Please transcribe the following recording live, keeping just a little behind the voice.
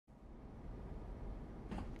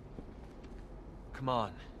come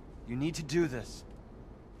on. You need to do this.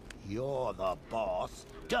 You're the boss.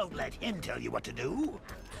 Don't let him tell you what to do.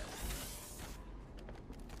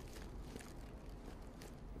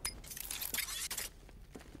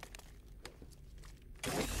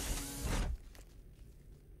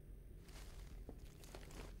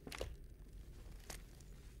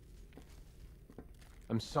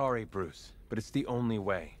 I'm sorry, Bruce, but it's the only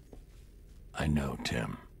way. I know,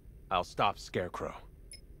 Tim. I'll stop Scarecrow.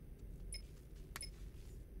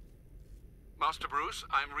 Master Bruce,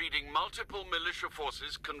 I'm reading multiple militia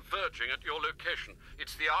forces converging at your location.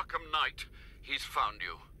 It's the Arkham Knight. He's found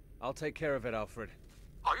you. I'll take care of it, Alfred.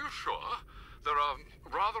 Are you sure? There are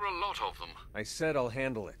rather a lot of them. I said I'll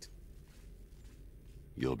handle it.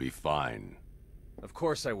 You'll be fine. Of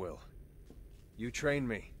course I will. You trained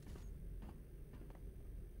me.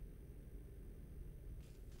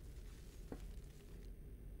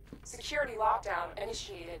 Security lockdown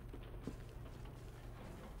initiated.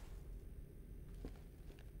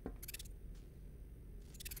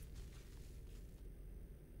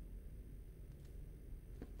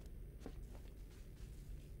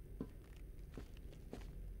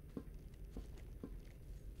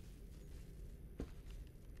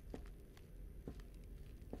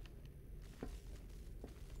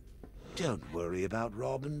 Don't worry about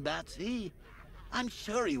Robin, Batsy. I'm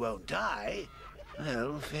sure he won't die.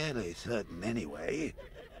 Well, fairly certain anyway.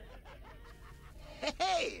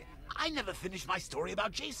 Hey! I never finished my story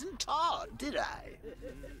about Jason Todd, did I?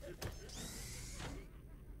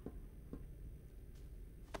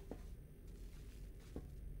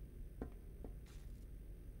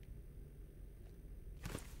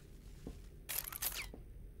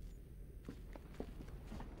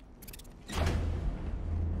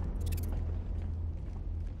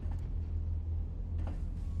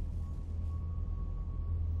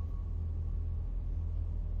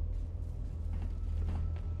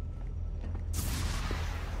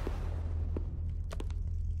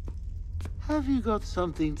 Have you got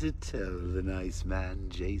something to tell the nice man,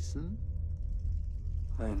 Jason?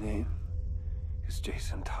 My name is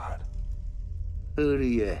Jason Todd. Who do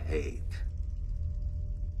you hate?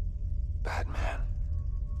 Batman.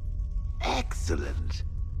 Excellent.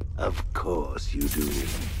 Of course you do.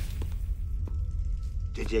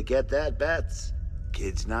 Did you get that, Bats?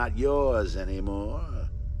 Kid's not yours anymore.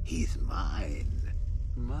 He's mine.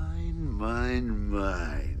 Mine.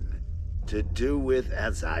 To do with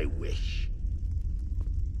as I wish.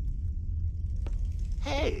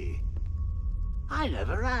 Hey, I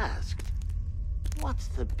never asked. What's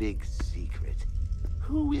the big secret?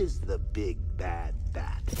 Who is the big bad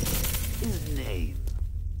bat? His name.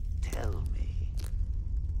 Tell me.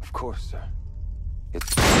 Of course, sir.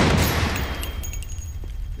 It's...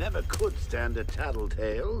 Never could stand a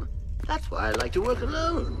tattletale. That's why I like to work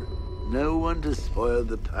alone. No one to spoil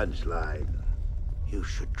the punchline. You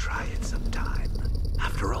should try it sometime.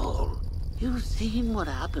 After all, you've seen what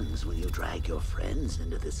happens when you drag your friends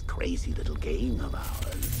into this crazy little game of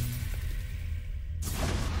ours.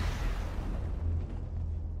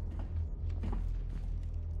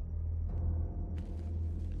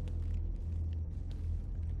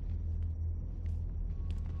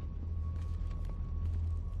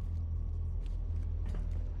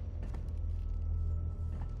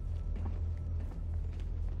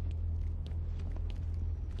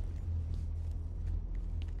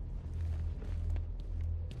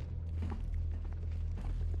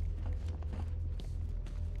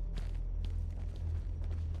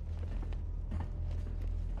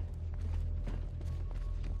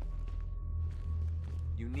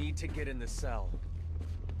 You need to get in the cell.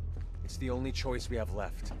 It's the only choice we have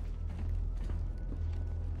left.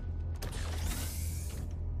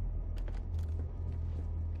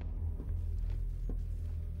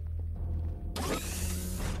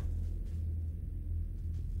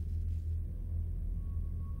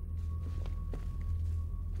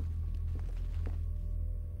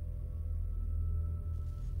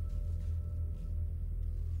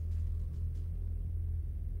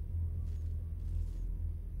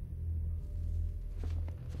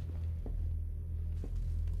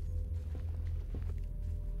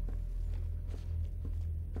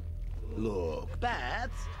 Look,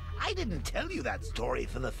 Bats, I didn't tell you that story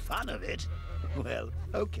for the fun of it. Well,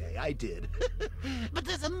 okay, I did. But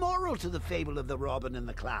there's a moral to the fable of the Robin and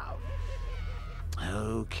the Clown.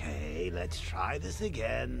 Okay, let's try this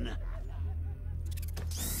again.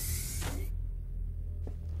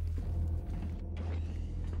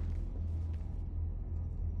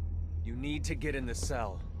 You need to get in the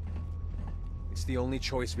cell. It's the only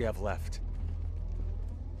choice we have left.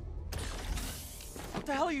 What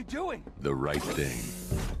the hell are you doing? The right thing.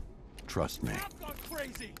 Trust me. I've gone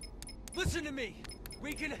crazy! Listen to me!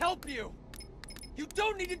 We can help you! You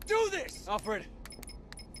don't need to do this! Alfred!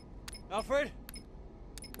 Alfred!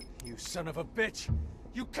 You son of a bitch!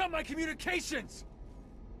 You cut my communications!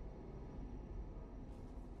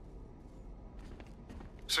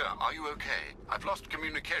 Sir, are you okay? I've lost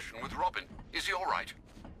communication with Robin. Is he all right?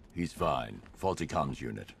 He's fine. Faulty comms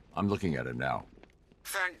unit. I'm looking at him now.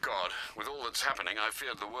 Thank God. With all that's happening, I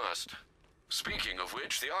feared the worst. Speaking of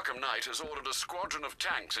which, the Arkham Knight has ordered a squadron of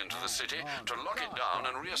tanks into the city to lock it down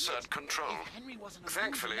and reassert control.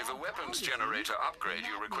 Thankfully, the weapons generator upgrade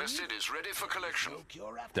you requested is ready for collection.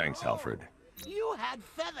 Thanks, Alfred. You had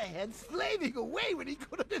Featherhead slaving away when he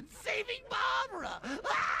could have been saving Barbara!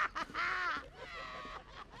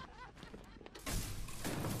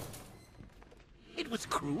 It was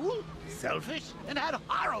cruel, selfish, and had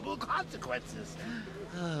horrible consequences.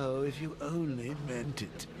 Oh, if you only meant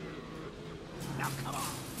it. Now come on.